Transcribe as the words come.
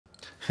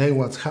Hey,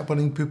 what's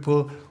happening,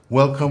 people?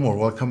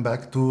 Welcome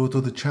back to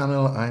the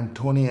channel. I'm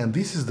Tony, and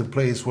this is the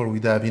place where we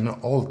dive in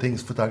all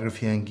things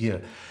photography and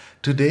gear.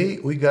 Today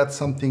we got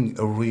something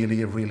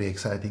really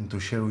exciting to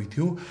share with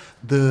you,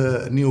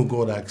 the new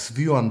Godox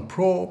V1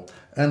 PRO,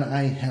 and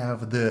I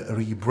have the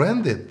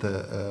rebranded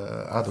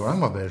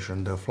Adorama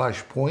version, the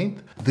Flashpoint.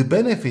 The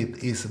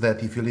benefit is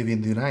that if you live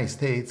in the United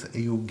States,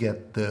 you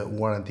get the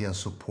warranty and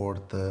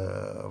support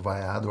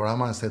via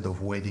Adorama instead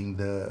of waiting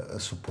the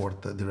support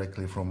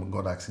directly from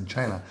Godox in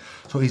China.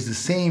 So it's the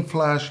same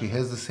flash, it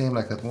has the same,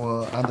 like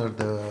under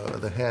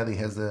the head, it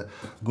has the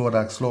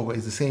Godox logo.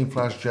 It's the same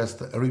flash, just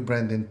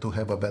rebranding to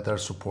have a better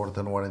support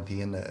and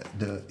warranty in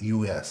the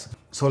US.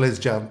 So let's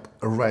jump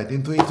right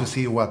into it to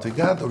see what we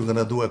got. We're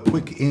gonna do a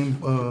quick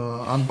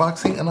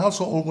unboxing, and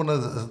also we're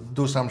gonna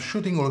do some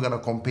shooting. We're gonna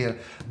compare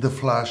the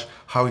flash,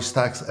 how it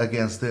stacks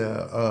against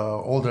the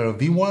older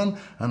V1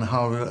 and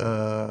how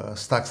it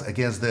stacks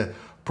against the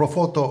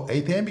Profoto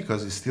 8M,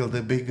 because it's still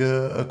the big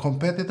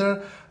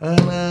competitor,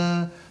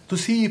 and to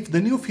see if the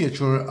new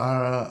features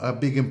are a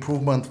big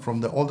improvement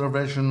from the older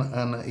version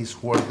and is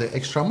worth the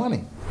extra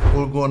money.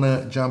 We're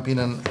gonna jump in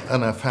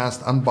a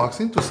fast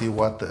unboxing to see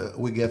what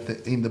we get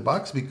in the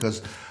box,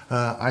 because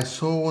I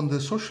saw on the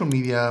social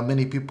media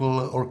many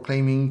people are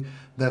claiming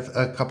that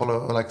a couple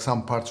of, like,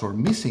 some parts are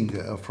missing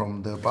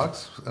from the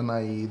box, and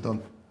I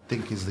don't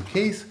think it's the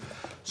case.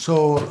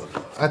 So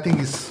I think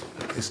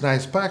it's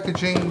nice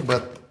packaging,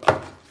 but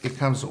it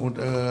comes with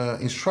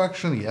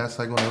instruction. Yes,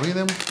 I'm gonna read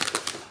them.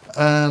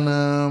 And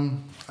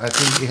I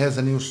think it has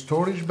a new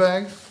storage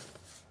bag.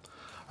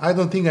 I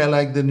don't think I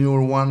like the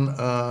newer one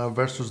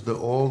versus the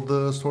old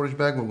storage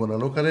bag. We're gonna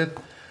look at it.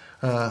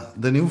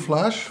 The new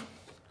flash,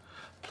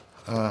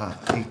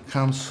 it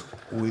comes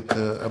with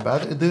a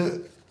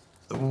battery.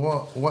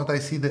 What I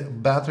see, the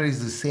battery is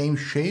the same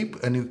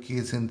shape and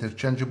it's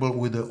interchangeable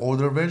with the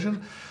older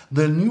version.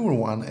 The newer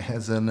one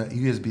has an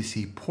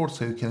USB-C port,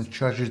 so you can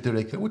charge it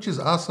directly, which is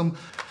awesome,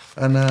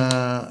 and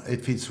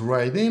it fits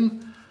right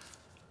in.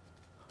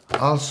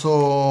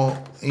 Also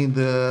in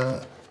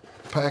the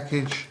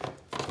package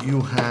you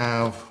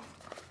have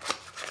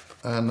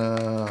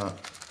a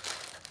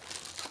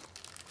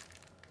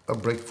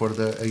brick for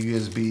the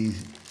USB-C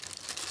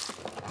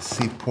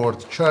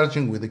port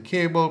charging with a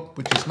cable,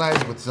 which is nice,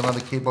 but it's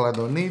another cable I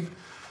don't need.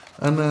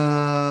 And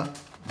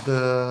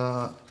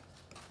the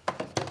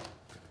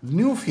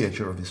new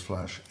feature of this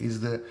flash is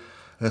the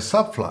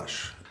sub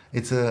flash.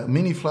 It's a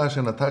mini flash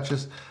and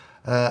attaches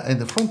in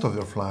the front of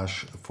your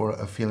flash for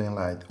a filling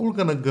light. We're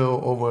gonna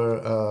go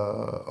over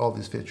all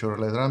these features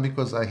later on,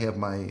 because I have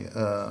my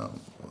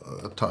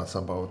thoughts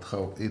about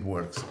how it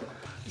works.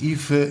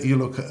 If you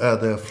look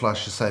at the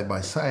flash side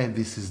by side,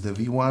 this is the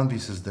V1,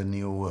 this is the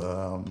new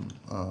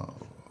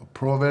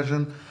Pro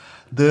version.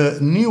 The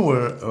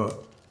newer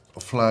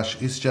flash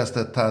is just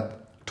a tad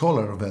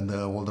taller than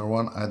the older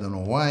one. I don't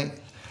know why.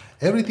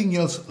 Everything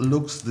else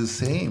looks the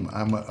same.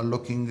 I'm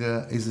looking,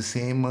 is the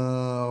same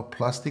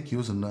plastic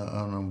used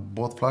on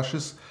both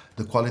flashes.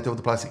 The quality of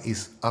the plastic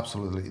is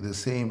absolutely the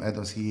same. I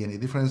don't see any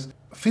difference.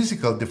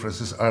 Physical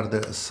differences are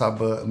the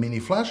sub mini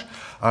flash,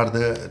 are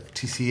the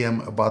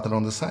TCM button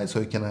on the side, so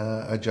you can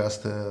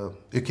adjust,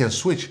 you can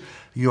switch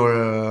your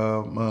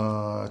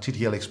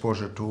TTL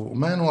exposure to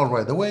manual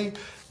right away.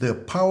 The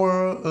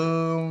power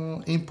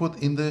input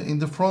in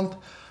the front,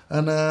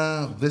 and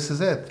this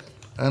is it.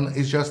 And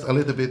it's just a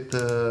little bit,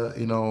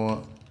 you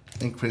know,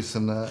 increase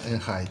in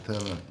height,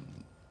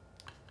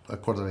 a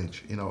quarter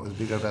inch, you know, it's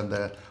bigger than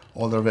the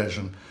older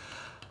version.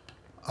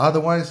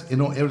 Otherwise, you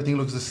know, everything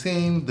looks the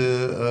same.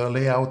 The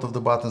layout of the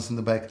buttons in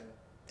the back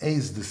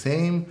is the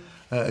same.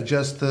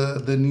 Just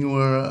the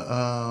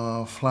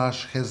newer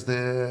flash has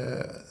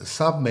the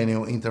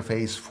sub-menu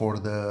interface for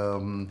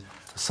the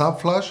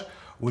sub-flash,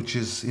 which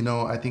is, you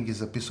know, I think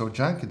is a piece of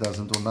junk. It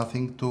doesn't do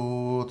nothing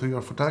to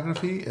your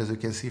photography. As you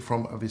can see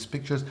from these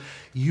pictures,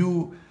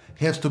 you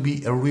have to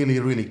be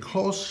really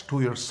close to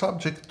your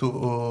subject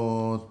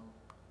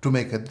to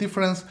make a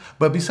difference.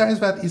 But besides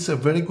that, it's a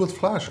very good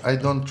flash. I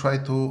don't try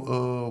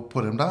to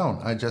put them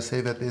down. I just say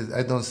that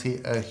I don't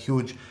see a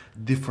huge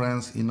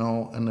difference, you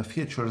know, in the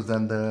features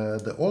than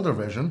the older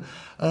version.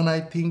 And I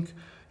think,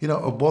 you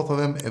know, both of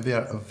them, they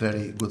are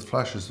very good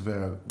flashes,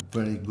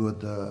 very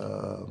good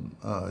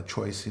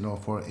choice, you know,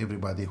 for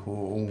everybody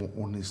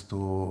who needs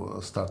to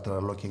start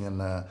looking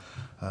in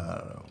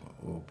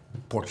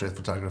portrait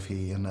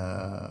photography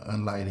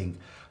and lighting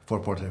for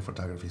portrait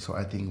photography. So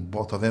I think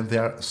both of them, they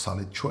are a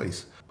solid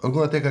choice. I'm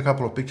gonna take a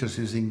couple of pictures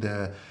using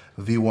the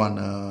V1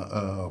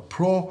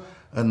 Pro,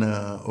 and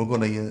we're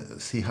gonna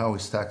see how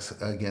it stacks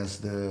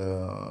against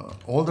the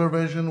older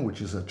version,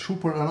 which is a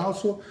trooper. And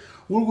also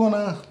we're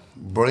gonna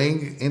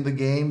bring in the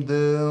game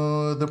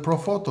the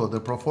Profoto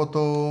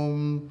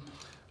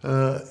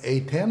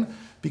 810,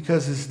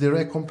 because it's the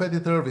direct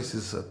competitor. This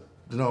is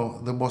you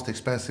know, the most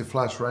expensive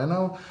flash right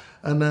now,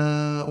 and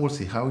we'll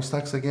see how it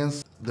stacks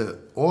against the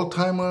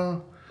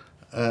old-timer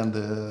and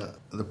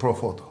the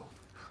Profoto.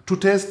 To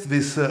test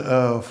this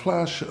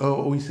flash,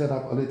 we set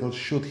up a little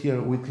shoot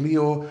here with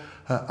Leo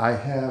I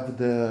have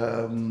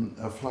the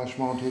flash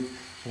mounted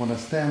on a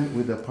stand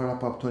with a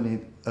Parapop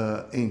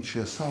 20-inch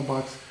sound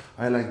box.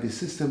 I like this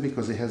system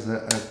because it has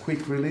a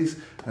quick release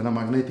and a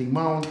magnetic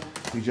mount.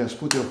 You just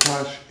put your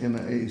flash in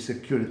a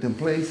secure it in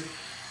place.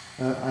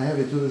 I have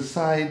it to the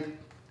side.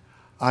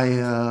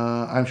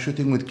 I'm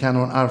shooting with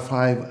Canon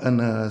R5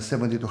 and a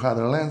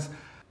 7200 lens.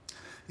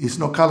 It's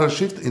no color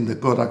shift in the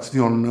Godox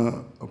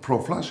V1 PRO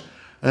flash,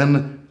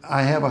 and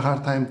I have a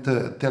hard time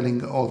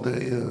telling all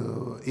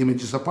the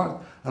images apart,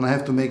 and I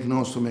have to make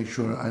notes to make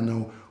sure I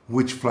know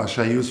which flash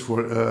I use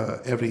for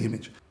every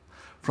image.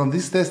 From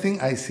this testing,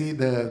 I see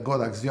the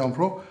Godox V1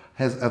 PRO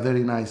has a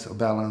very nice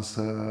balanced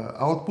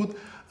output,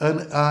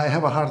 and I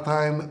have a hard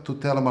time to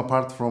tell them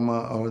apart from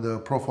the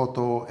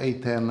Profoto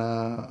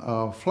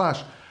A10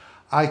 flash.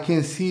 I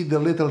can see the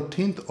little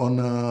tint on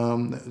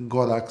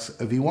Godox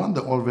V1,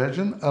 the old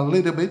version, a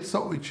little bit,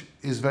 so which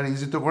is very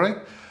easy to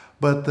correct.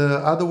 But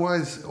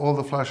otherwise, all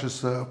the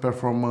flashes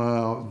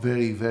perform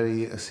very,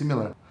 very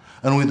similar.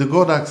 And with the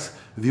Godox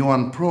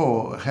V1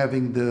 PRO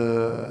having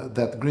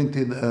that green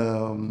tint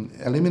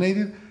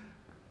eliminated,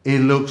 it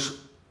looks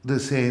the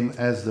same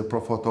as the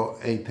Profoto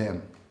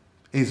A10.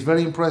 It's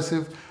very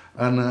impressive,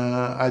 and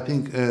I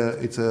think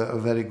it's a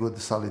very good,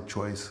 solid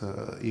choice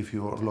if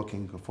you're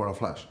looking for a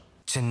flash.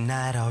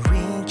 Tonight I'll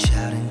reach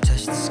out and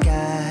touch the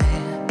sky.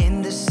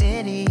 In the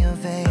city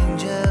of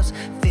angels,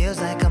 feels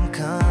like I'm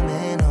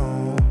coming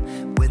home.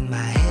 With my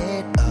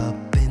head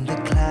up in the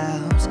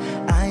clouds,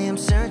 I am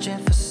searching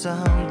for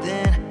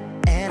something,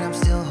 and I'm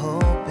still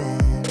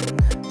hoping.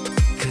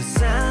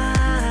 'Cause I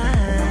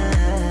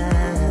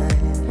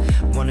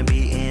wanna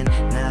be in,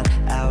 not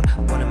out,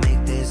 wanna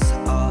make this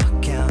all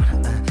count.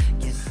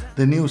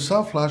 The new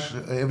soft flash,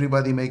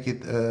 everybody make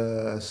it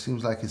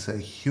seems like it's a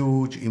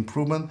huge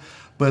improvement,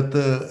 but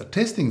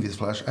testing this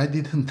flash, I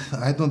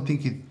don't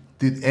think it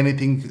did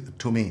anything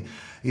to me.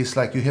 It's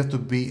like you have to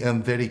be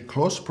in very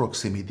close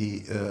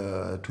proximity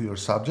to your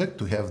subject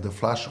to have the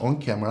flash on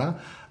camera,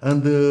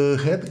 and the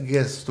head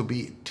gets to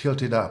be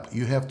tilted up.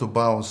 You have to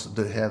bounce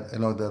the head,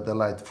 the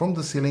light from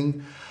the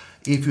ceiling.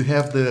 If you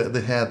have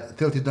the head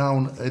tilted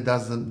down,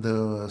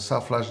 the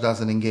soft flash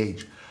doesn't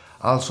engage.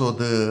 Also,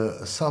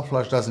 the soft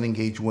flash doesn't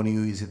engage when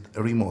you use it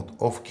remote,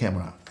 off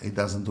camera. It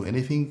doesn't do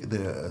anything.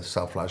 The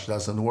soft flash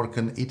doesn't work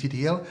on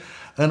ETTL.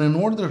 And in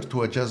order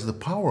to adjust the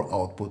power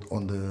output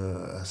on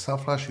the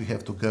soft flash, you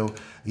have to go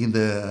in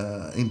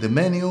the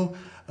menu,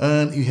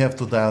 and you have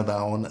to dial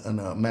down and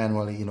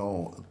manually,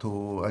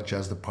 to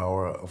adjust the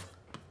power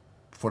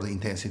for the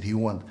intensity you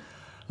want.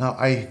 Now,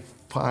 I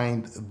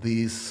find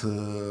this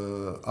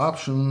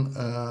option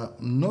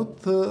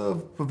not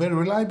very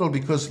reliable,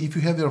 because if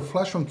you have your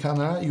flash on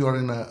camera, you are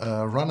in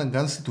a run and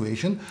gun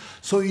situation,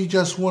 so you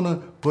just want to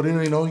put in,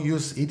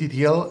 use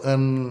ETTL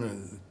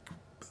and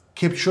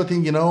keep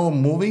shooting,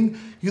 moving.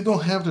 You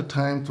don't have the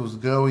time to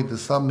go in the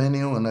sub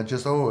menu and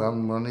adjust, I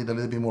need a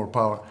little bit more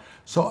power.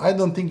 So I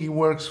don't think it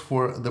works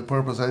for the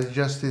purpose. I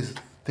just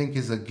think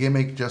it's a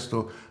gimmick just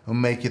to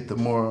make it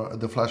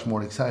the flash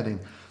more exciting.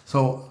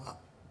 So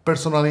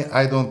personally,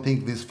 I don't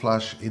think this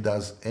flash, it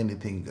does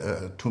anything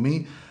to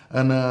me.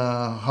 And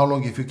how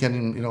long, if you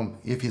can,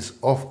 if it's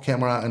off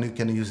camera and you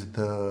can use it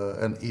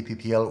an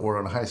ETTL or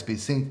a high-speed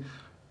sync,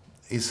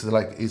 it's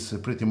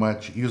pretty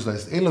much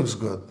useless. It looks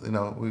good,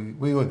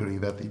 we agree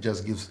that it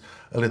just gives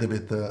a little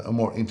bit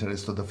more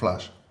interest to the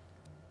flash.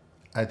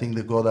 I think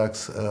the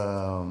Godox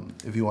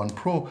V1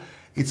 PRO,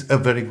 it's a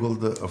very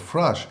good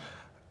flash.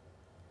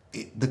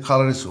 The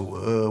color is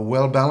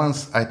well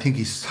balanced. I think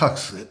it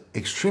sucks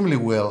extremely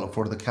well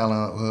for the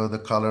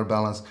color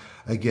balance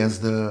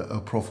against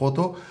the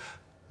Profoto.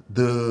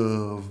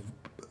 The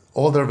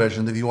older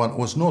version, the V1,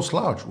 was no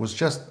slouch. Was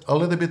just a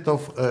little bit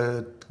of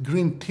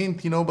green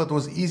tint, but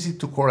was easy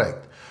to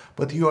correct.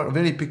 But you are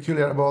very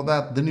peculiar about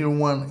that. The newer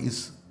one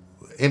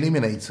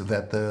eliminates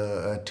that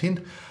tint,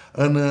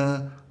 and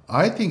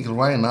I think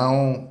right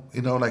now,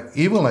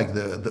 even like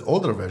the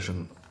older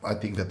version, I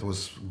think that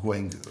was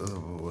going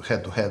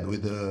head to head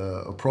with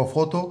the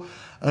Profoto,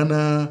 and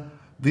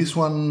this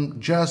one,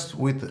 just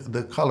with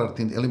the color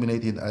tint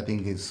eliminated, I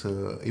think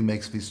it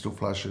makes these two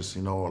flashes,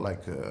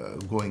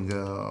 going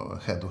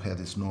head to head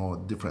is no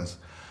difference.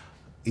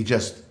 It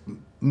just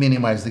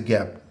minimizes the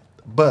gap,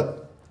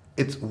 but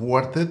it's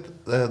worth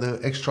it, the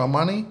extra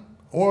money,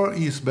 or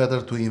it's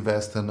better to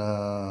invest in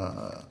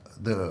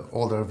the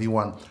older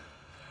V1.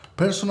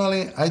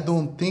 Personally, I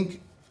don't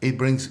think it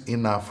brings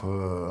enough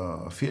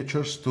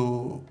features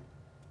to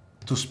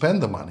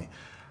spend the money.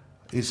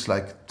 It's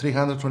like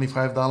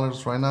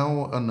 $325 right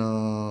now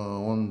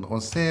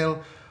on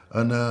sale,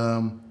 and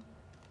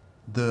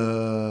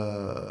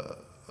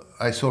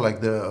I saw like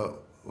the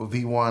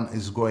V1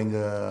 is going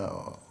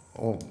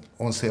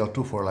on sale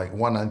too for like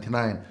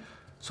 $199.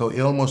 So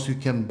you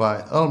can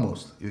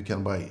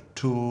buy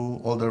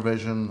two older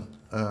version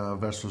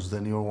versus the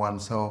newer one.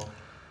 So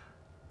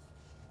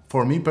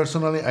for me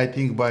personally, I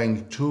think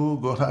buying two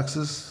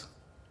Godoxes,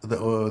 the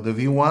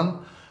V1,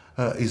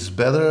 is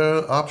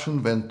better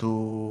option than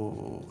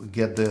to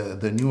get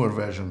the newer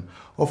version.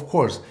 Of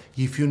course,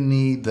 if you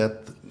need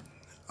that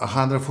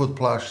 100-foot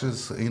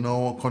flashes, you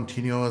know,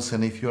 continuous,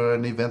 and if you're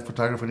an event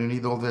photographer and you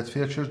need all that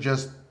features,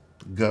 just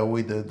go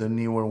with the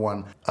newer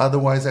one.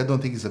 Otherwise, I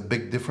don't think it's a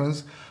big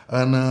difference,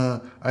 and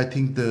I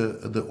think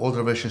the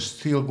older version is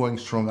still going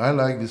strong. I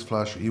like this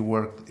flash. It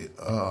worked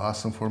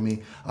awesome for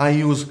me. I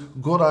use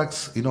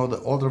Godox, you know, the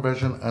older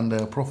version, and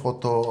the Pro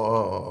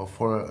Photo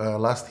for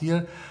last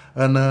year,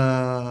 and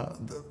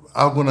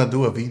I'm gonna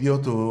do a video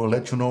to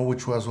let you know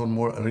which was one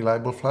more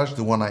reliable flash,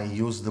 the one I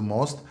use the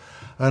most,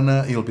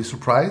 and you'll be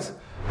surprised.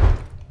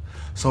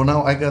 So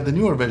now I got the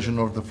newer version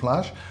of the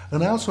flash,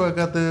 and also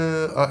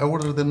I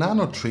ordered the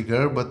nano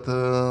trigger, but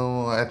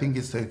I think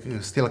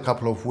it's still a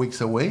couple of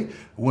weeks away.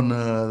 When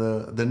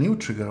the new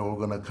trigger are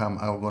gonna come,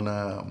 I'm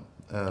gonna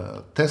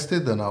test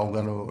it, and I'm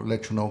gonna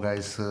let you know,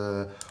 guys,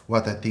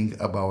 what I think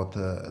about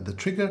the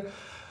trigger.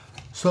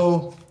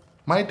 So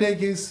my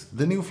take is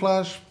the new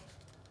flash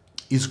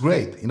is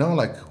great. You know,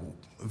 like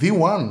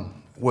V1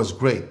 was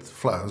great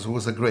flash,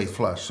 was a great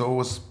flash. So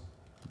was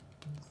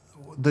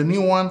the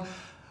new one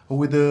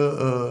with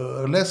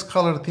the less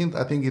color tint.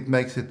 I think it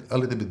makes it a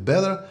little bit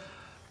better,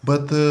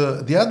 but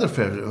the other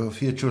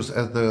features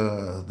as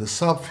the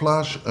sub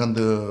flash and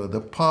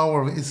the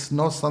power is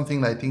not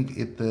something I think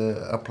it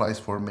applies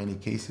for many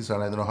cases,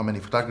 and I don't know how many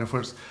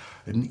photographers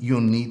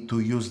you need to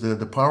use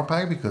the power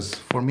pack, because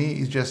for me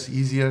it's just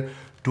easier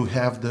to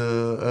have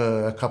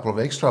a couple of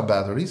extra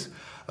batteries,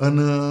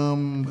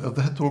 and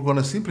that we're going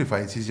to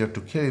simplify. It's easier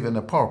to carry than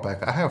a power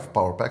pack. I have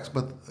power packs,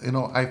 but you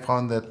know, I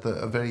found that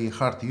very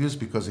hard to use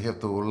because you have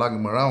to lug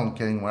them around,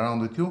 carrying them around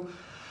with you.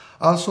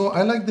 Also,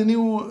 I like the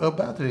new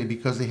battery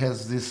because it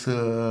has this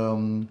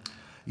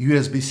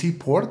USB-C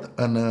port,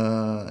 and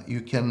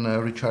you can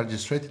recharge it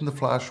straight in the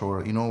flash,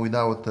 or you know,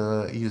 without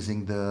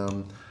using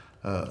the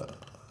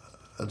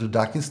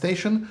docking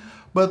station.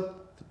 But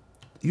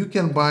you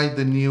can buy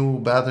the new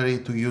battery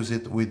to use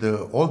it with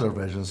the older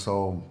version.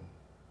 So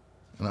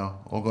you know,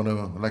 we're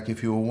gonna, like,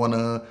 if you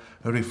wanna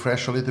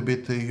refresh a little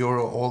bit your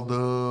old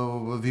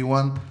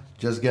V1,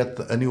 just get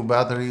a new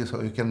battery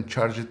so you can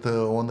charge it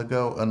on the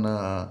go, and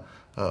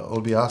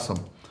it'll be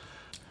awesome.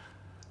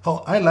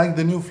 Oh, I like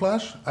the new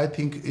flash. I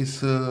think it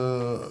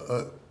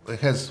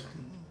has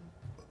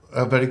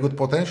a very good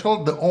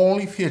potential. The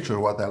only feature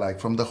what I like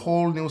from the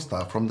whole new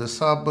stuff, from the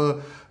sub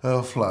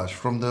flash,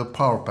 from the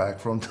power pack,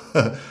 from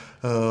the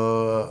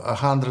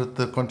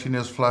 100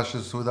 continuous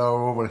flashes without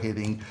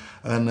overheating,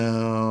 and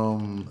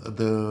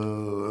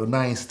the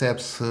 9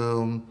 steps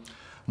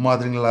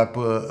modeling lap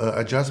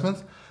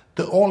adjustment.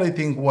 The only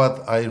thing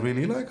what I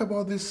really like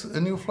about this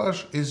new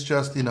flash is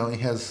just, you know, it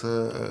has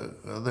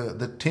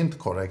the tint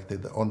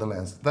corrected on the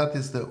lens. That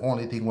is the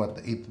only thing what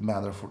it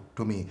matters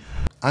to me.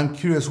 I'm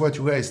curious what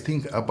you guys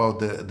think about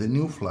the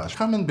new flash.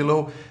 Comment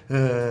below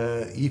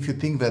if you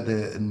think that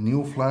the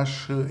new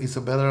flash is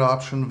a better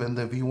option than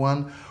the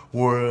V1,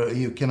 or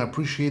you can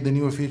appreciate the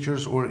newer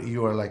features, or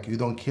you are like, you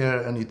don't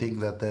care and you think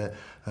that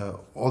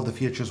all the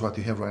features what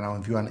you have right now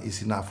in V1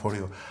 is enough for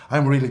you.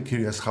 I'm really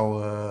curious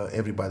how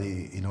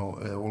everybody, you know,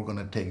 we're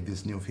gonna take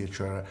this new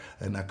feature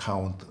in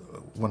account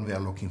when we are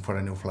looking for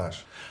a new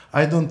flash.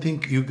 I don't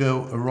think you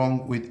go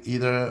wrong with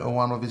either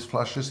one of these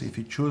flashes if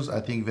you choose.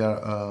 I think they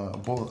are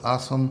both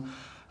awesome,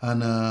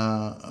 and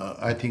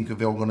I think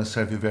they're gonna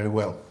serve you very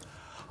well.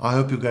 I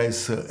hope you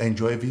guys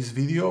enjoy this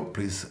video.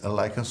 Please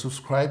like and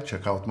subscribe.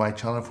 Check out my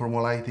channel for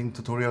more lighting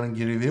tutorial and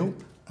gear review,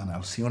 and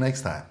I'll see you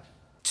next time.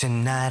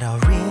 Tonight I'll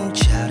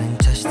reach out and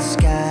touch the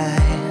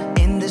sky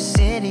in the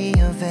city